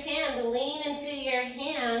 use your hand, lean into your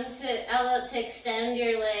hand to extend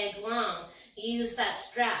your leg long. Use that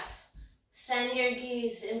strap. Send your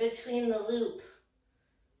gaze in between the loop.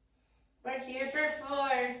 We're here for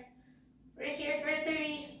 4. We're here for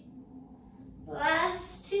 3.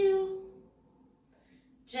 Last 2.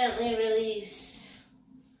 Gently release.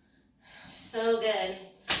 So good.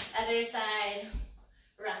 Other side.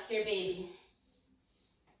 Rock your baby.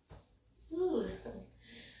 Ooh.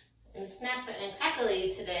 I'm snap and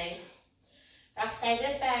crackly today. Rock side to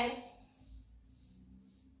side.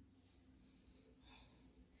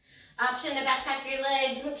 Option to backpack your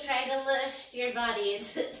leg. Try to lift your body.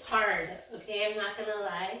 It's hard, okay? I'm not gonna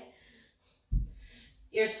lie.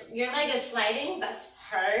 Your leg is sliding. That's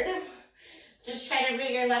hard. Just try to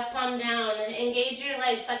root your left palm down. Engage your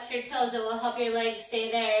leg. Flex your toes. It will help your leg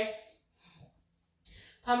stay there.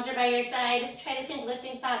 Palms are by your side. Try to think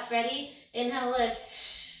lifting thoughts. Ready? Inhale, lift.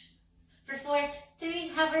 For 4, 3,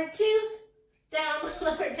 hover, 2. Down,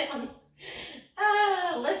 lower down.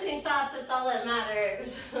 Lifting thoughts, that's all that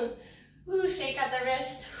matters. Ooh, shake out the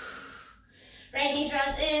wrist. Right knee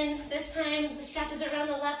draws in. This time, the strap is around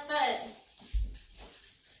the left foot.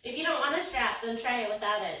 If you don't want a strap, then try it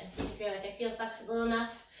without it. If you're like, I feel flexible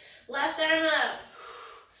enough. Left arm up.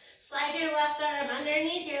 Slide your left arm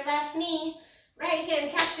underneath your left knee. Right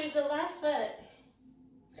hand captures the left foot.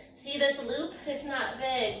 See this loop? It's not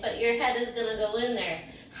big, but your head is gonna go in there.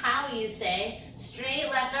 How, you say? Straight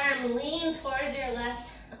left arm, lean towards your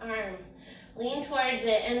left arm. Lean towards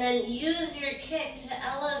it, and then use your kick to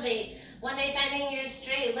elevate. One day finding your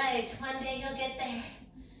straight leg. One day you'll get there.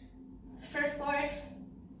 For 4,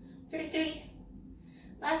 for 3,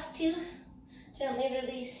 last 2, gently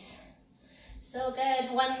release. So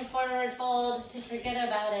good. 1 forward fold to forget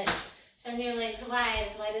about it. Send your legs wide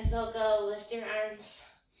as they'll go. Lift your arms.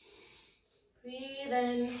 Breathe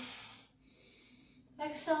in.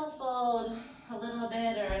 Exhale, fold a little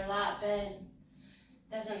bit or a lot bit.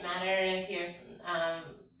 Doesn't matter if your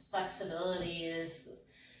flexibility is,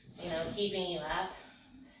 keeping you up.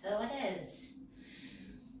 So it is.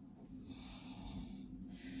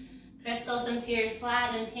 Crystal, since you're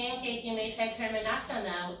flat and pancake, you may try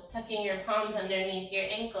Vinyasa, tucking your palms underneath your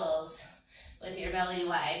ankles with your belly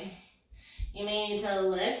wide. You may need to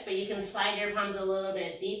lift, but you can slide your palms a little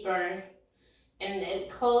bit deeper, and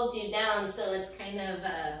it holds you down, so it's kind of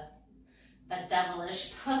a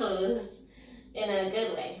devilish pose in a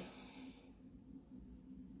good way.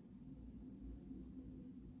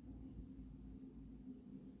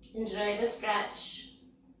 Enjoy the stretch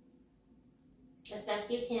as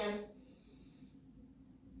best you can.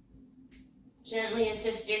 Gently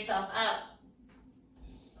assist yourself up.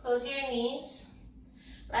 Close your knees.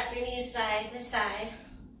 Rock your knees side to side,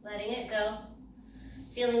 letting it go.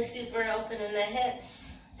 Feeling super open in the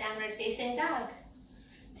hips. Downward facing dog.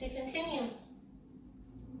 To continue.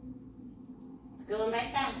 It's going by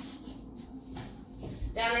fast.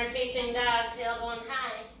 Downward facing dog, tailbone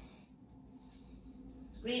high.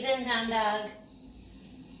 Breathe in, down dog.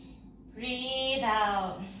 Breathe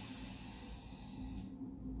out.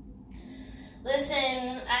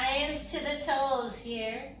 Listen, eyes to the toes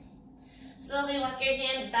here. Slowly walk your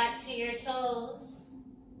hands back to your toes.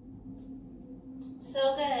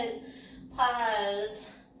 So good.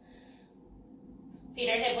 Pause. Feet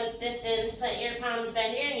are hip width distance. Plant your palms,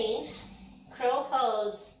 bend your knees. Crow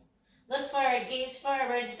pose. Look forward, gaze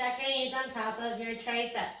forward. Stack your knees on top of your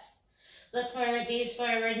triceps. Look forward, gaze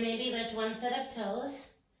forward. Maybe lift one set of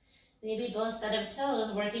toes. Maybe both set of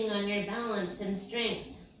toes, working on your balance and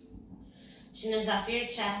strength. Chin is off your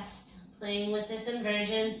chest. Playing with this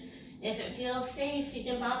inversion. If it feels safe, you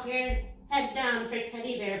can pop your head down for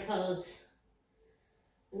teddy bear pose.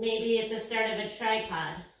 Maybe it's the start of a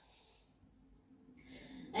tripod.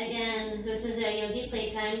 Again, this is a yogi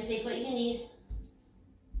playtime. Take what you need.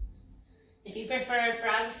 If you prefer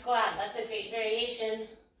frog squat, that's a great variation.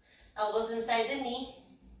 Elbows inside the knee.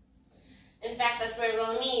 In fact, that's where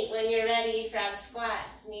we'll meet when you're ready. Frog squat,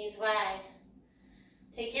 knees wide.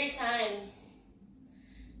 Take your time.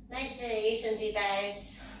 Nice variations, you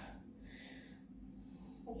guys.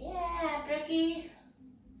 Yeah, Brookie.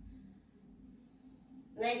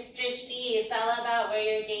 Nice drishti. It's all about where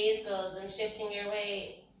your gaze goes and shifting your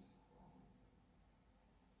weight.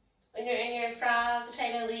 When you're in your frog,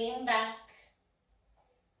 try to lean back.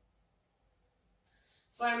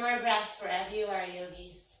 4 more breaths wherever you are,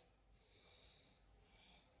 yogis.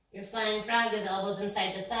 Your flying frog is elbows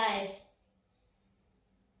inside the thighs.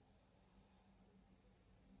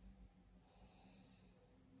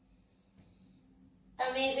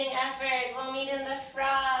 Amazing effort. We'll meet in the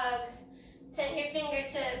frog. Tent your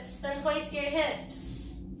fingertips, then hoist your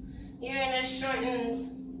hips. You're in a shortened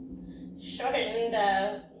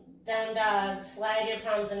down dog. Slide your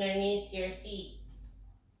palms underneath your feet.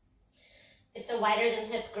 It's a wider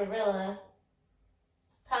than hip gorilla.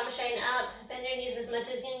 Palms shine up. Bend your knees as much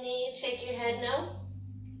as you need. Shake your head, no?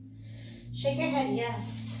 Shake your head,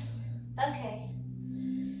 yes. Okay.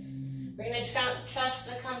 We're going to trust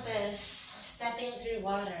the compass, stepping through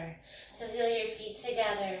water to feel your feet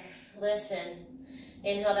together. Listen.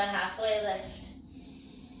 Inhale to halfway lift.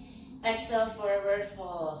 Exhale, forward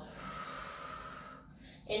fold.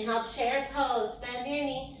 Inhale, chair pose. Bend your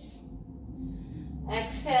knees.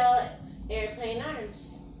 Exhale, airplane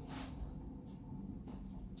arms.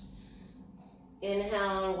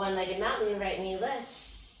 Inhale, one-legged mountain, right knee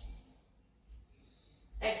lifts.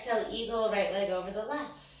 Exhale, eagle, right leg over the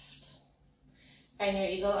left. Find your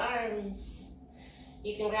eagle arms.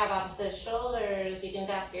 You can grab opposite shoulders. You can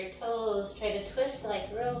dock your toes. Try to twist like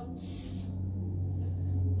ropes.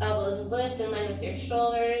 Elbows lift in line with your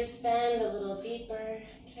shoulders. Bend a little deeper.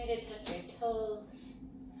 Try to tuck your toes.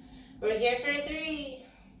 We're here for 3.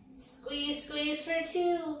 Squeeze, squeeze for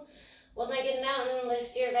 2. One-legged mountain.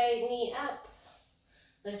 Lift your right knee up.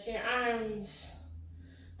 Lift your arms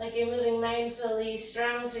like you're moving mindfully,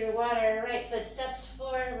 strong through water. Right foot steps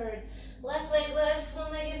forward. Left leg lifts,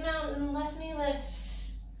 one-legged mountain. Left knee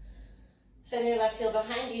lifts. Send your left heel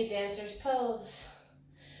behind you, dancer's pose.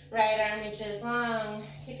 Right arm reaches long.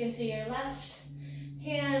 Kick into your left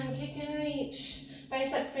hand. Kick and reach.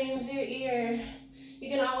 Bicep frames your ear. You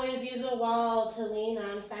can always use a wall to lean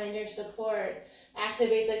on. Find your support.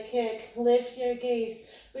 Activate the kick. Lift your gaze.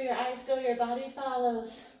 Where your eyes go, your body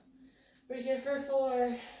follows. We're here for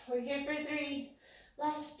 4. We're here for 3.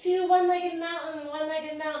 Last 2. One-legged mountain.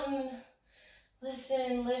 One-legged mountain.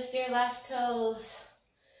 Listen. Lift your left toes.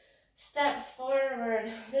 Step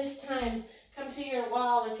forward. This time, come to your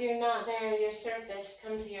wall. If you're not there, your surface,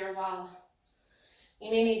 come to your wall. You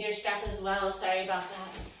may need your strap as well. Sorry about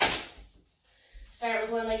that. Start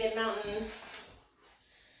with one-legged mountain.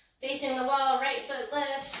 Facing the wall, right foot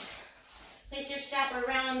lifts. Place your strap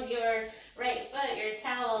around your right foot, your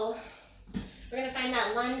towel. We're going to find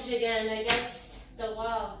that lunge again against the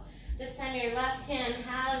wall. This time your left hand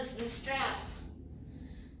has the strap.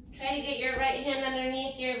 Try to get your right hand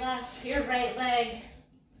underneath your right leg.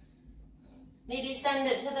 Maybe send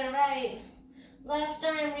it to the right. Left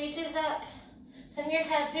arm reaches up. Send your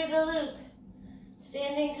head through the loop.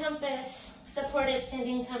 Standing compass. Supported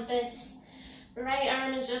standing compass. Right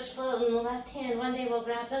arm is just floating. Left hand, one day we'll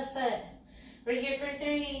grab the foot. We're here for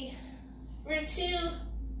 3. For 2.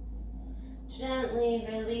 Gently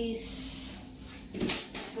release.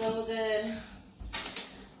 So good.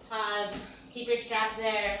 Keep your strap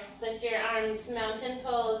there. Lift your arms, mountain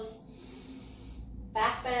pose.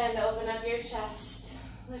 Back bend, open up your chest.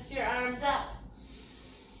 Lift your arms up.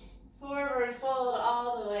 Forward fold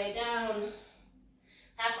all the way down.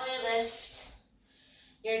 Halfway lift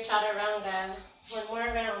your chaturanga. One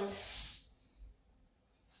more round.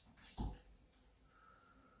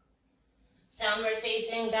 Downward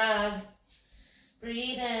facing dog.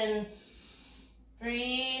 Breathe in.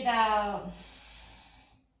 Breathe out.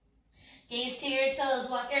 Gaze to your toes.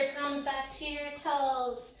 Walk your palms back to your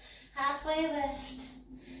toes. Halfway lift.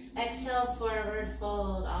 Exhale, forward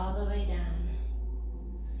fold all the way down.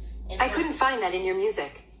 Inhale. I couldn't find that in your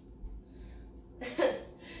music.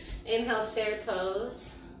 Inhale, chair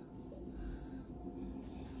pose.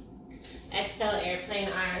 Exhale, airplane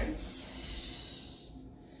arms.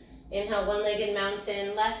 Inhale, one-legged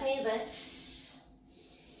mountain, left knee lifts.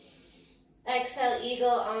 Exhale, eagle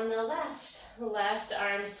on the left. Left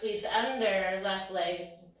arm sweeps under, left leg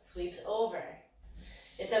sweeps over.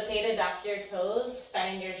 It's okay to dock your toes,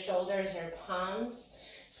 find your shoulders or palms.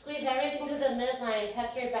 Squeeze everything to the midline,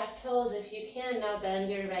 tuck your back toes if you can. Now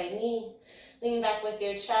bend your right knee. Lean back with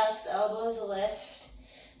your chest, elbows lift.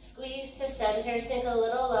 Squeeze to center, sink a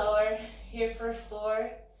little lower. Here for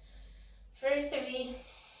 4, for 3,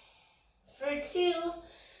 for 2.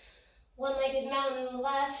 One-legged mountain,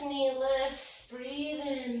 left knee lifts, breathe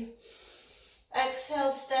in.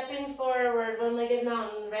 Exhale, stepping forward, one-legged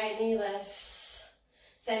mountain, right knee lifts.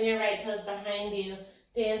 Send your right toes behind you.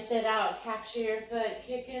 Dance it out, capture your foot,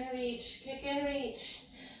 kick and reach, kick and reach.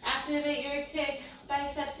 Activate your kick,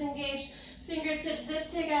 biceps engaged, fingertips zip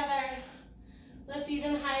together. Lift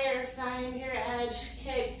even higher, find your edge,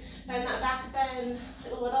 kick, find that back bend,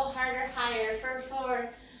 a little harder, higher, for 4,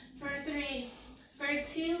 for 3, for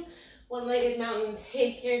 2. One-legged mountain,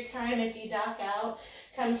 take your time. If you dock out,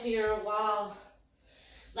 come to your wall.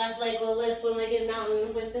 Left leg will lift, one-legged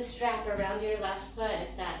mountain with the strap around your left foot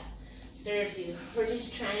if that serves you. We're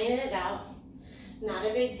just trying it out. Not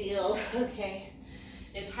a big deal, okay?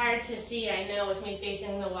 It's hard to see, I know, with me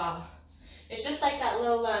facing the wall. It's just like that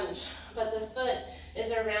low lunge, but the foot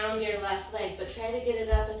is around your left leg, but try to get it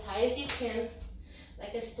up as high as you can,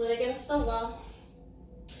 like a split against the wall.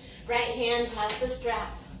 Right hand has the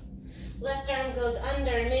strap. Left arm goes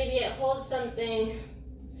under, maybe it holds something.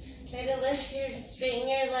 Try to lift straighten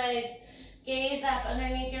your leg. Gaze up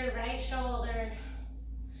underneath your right shoulder.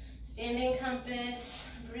 Standing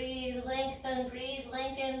compass. Breathe, lengthen,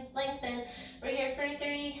 lengthen. We're here for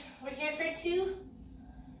 3, we're here for 2.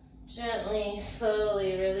 Gently,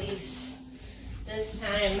 slowly release. This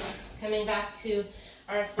time, coming back to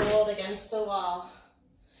our fold against the wall.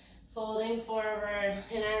 Folding forward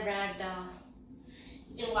in our ragdoll.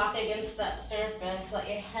 You can walk against that surface, let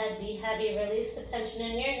your head be heavy, release the tension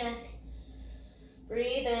in your neck.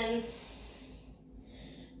 Breathe in,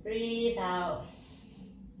 breathe out.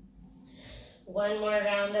 One more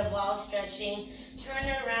round of wall stretching. Turn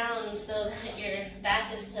around so that your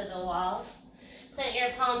back is to the wall. Plant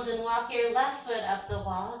your palms and walk your left foot up the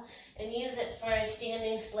wall and use it for a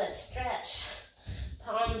standing split stretch.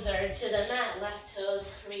 Palms are to the mat, left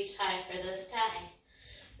toes reach high for the sky.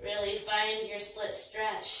 Really find your split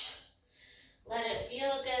stretch. Let it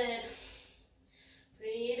feel good.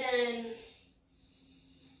 Breathe in.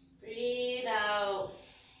 Breathe out.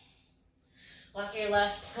 Walk your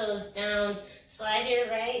left toes down. Slide your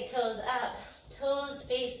right toes up. Toes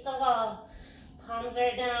face the wall. Palms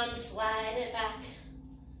are down. Slide it back.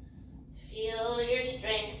 Feel your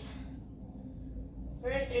strength.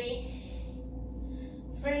 For 3.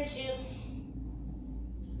 For 2.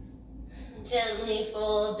 Gently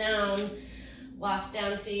fold down, walk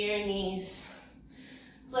down to your knees.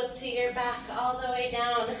 Flip to your back all the way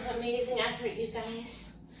down. Amazing effort, you guys.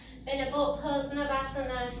 In a boat pose,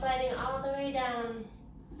 Navasana, sliding all the way down.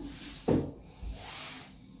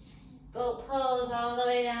 Boat pose all the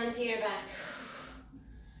way down to your back.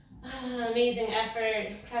 Amazing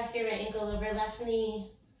effort. Press your right ankle over left knee.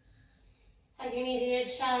 Hug your knee to your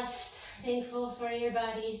chest. Thankful for your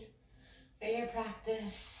body, for your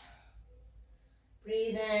practice.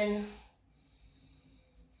 Breathe in,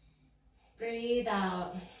 breathe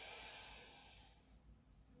out.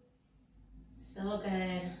 So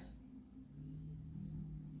good.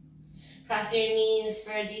 Cross your knees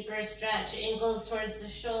for a deeper stretch, ankles towards the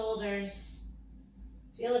shoulders.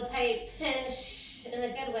 Feel a tight pinch in a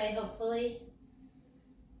good way, hopefully.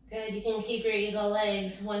 Good, you can keep your eagle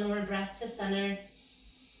legs. One more breath to center.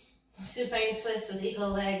 Supine twist with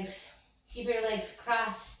eagle legs. Keep your legs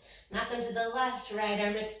crossed. Knock them to the left, right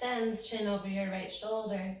arm extends, chin over your right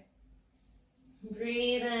shoulder.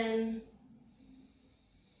 Breathe in,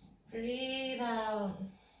 breathe out.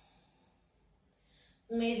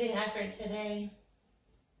 Amazing effort today.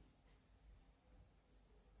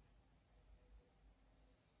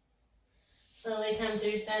 Slowly come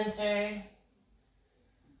through center.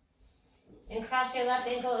 And cross your left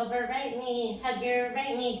ankle over right knee. Hug your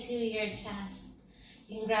right knee to your chest.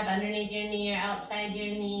 You can grab underneath your knee or outside your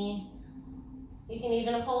knee. You can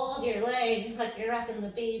even hold your leg like you're rocking the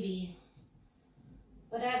baby.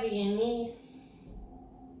 Whatever you need.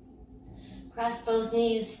 Cross both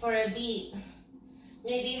knees for a beat.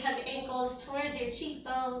 Maybe hug ankles towards your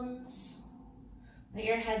cheekbones. Let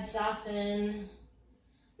your head soften.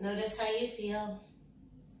 Notice how you feel.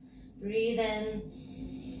 Breathe in.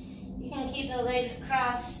 You can keep the legs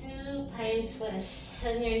crossed, supine twist.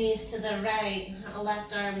 And your knees to the right,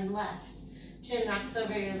 left arm left. Chin rocks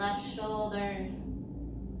over your left shoulder.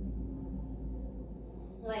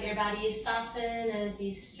 Let your body soften as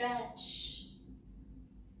you stretch.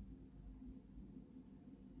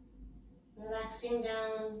 Relaxing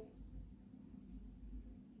down.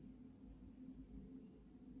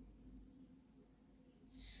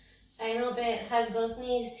 Final bit, hug both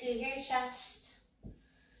knees to your chest.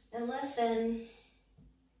 And listen.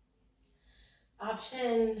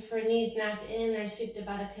 Option for knees knocked in or Supta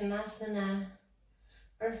Baddha Konasana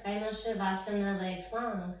or final Shavasana, legs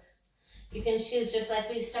long. You can choose just like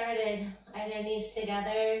we started, either knees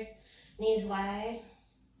together, knees wide,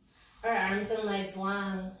 or arms and legs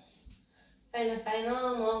long. Find a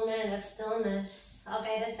final moment of stillness. I'll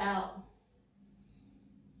guide us out.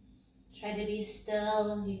 Try to be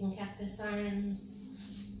still. You can cactus arms.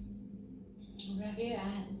 Wherever you're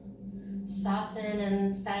at. Soften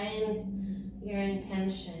and find your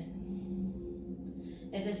intention.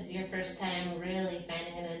 If this is your first time really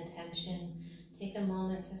finding an intention, take a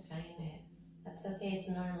moment to find it. That's okay, it's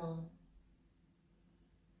normal.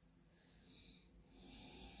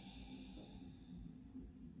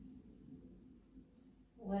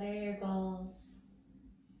 What are your goals?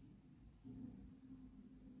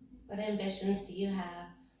 What ambitions do you have?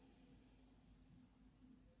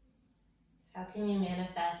 How can you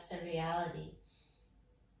manifest a reality?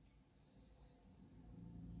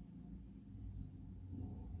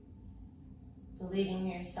 Believing in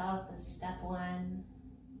yourself is step one.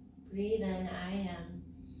 Breathe in, I am.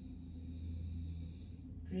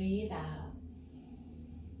 Breathe out.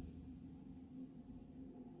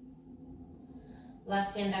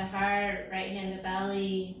 Left hand to heart, right hand to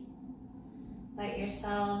belly. Let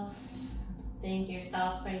yourself thank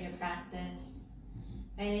yourself for your practice.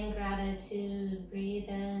 Finding gratitude, breathe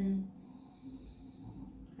in.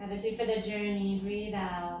 Gratitude for the journey, breathe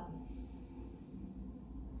out.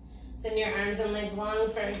 Send your arms and legs long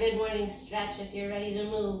for a good morning stretch if you're ready to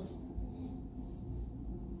move.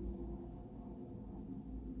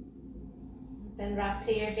 Then rock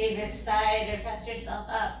to your favorite side or press yourself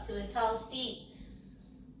up to a tall seat.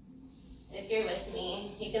 If you're with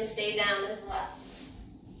me, you can stay down as well.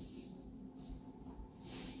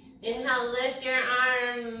 Inhale, lift your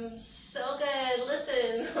arms. So good.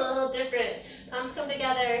 Listen, a little different. Palms come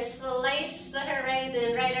together. Slice the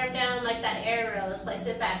horizon. Right arm down like that arrow. Slice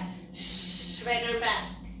it back. Shh. Right arm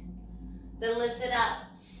back. Then lift it up.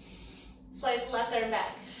 Slice left arm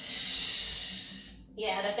back. Shh.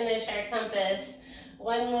 Yeah, to finish our compass.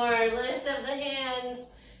 One more. Lift of the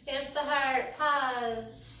hands. Hands to heart.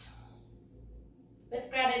 Pause. With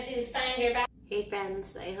gratitude, find your back. Hey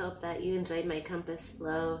friends, I hope that you enjoyed my compass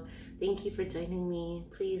flow. Thank you for joining me.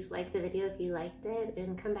 Please like the video if you liked it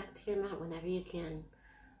and come back to your mat whenever you can.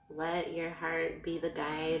 Let your heart be the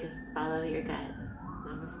guide. Follow your gut.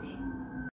 Namaste.